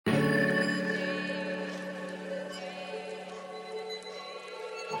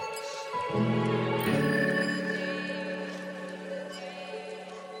That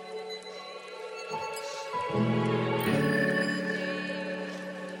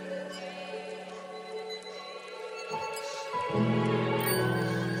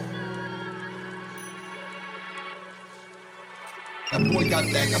boy got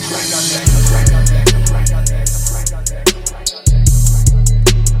that, that boy got that, that boy got that, that boy got that, that boy got that, that boy got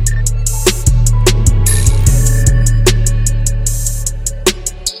that.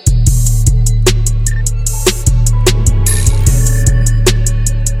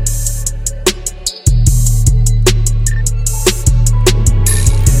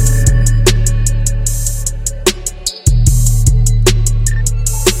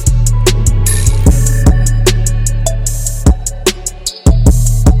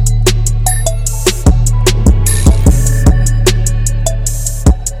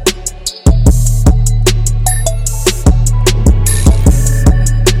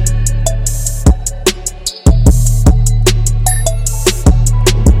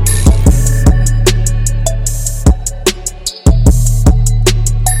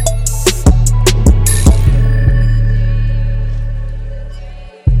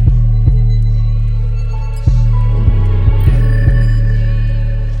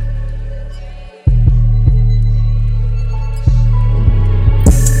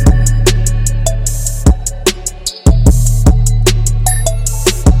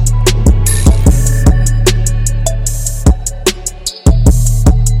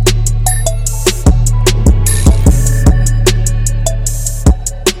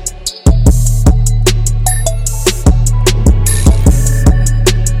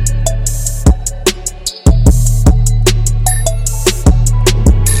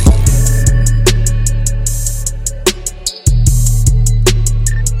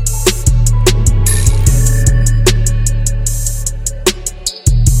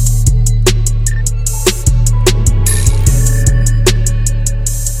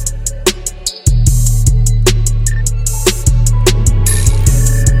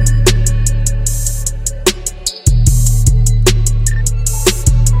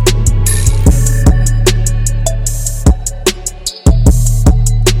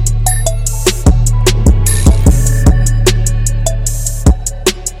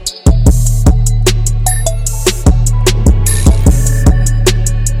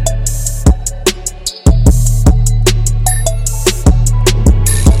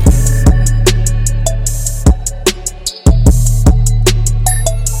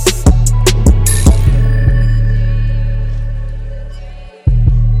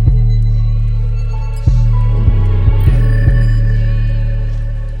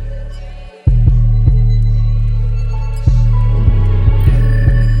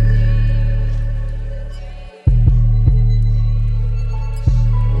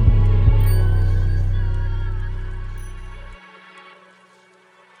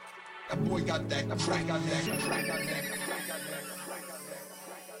 That boy got that, that boy got that, that boy got that, that boy got that, that boy got that, that boy got that.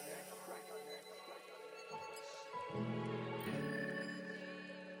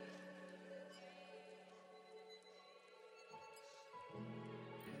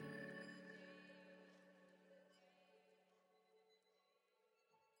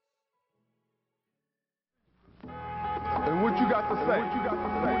 And what you got to say? What you got to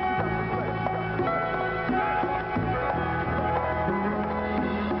say?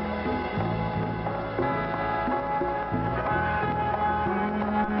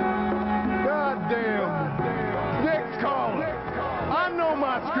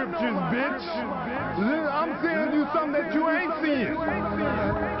 Scriptures, bitch. I'm telling you something that you ain't seeing.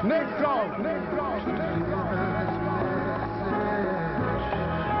 Next call.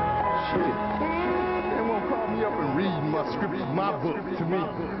 Shit. They won't call me up and read my scriptures, my book to me.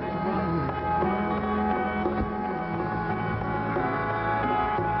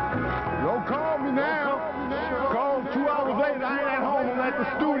 Don't call me now. Call 2 hours later. I ain't at home. I'm at the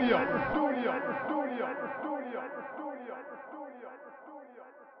studio.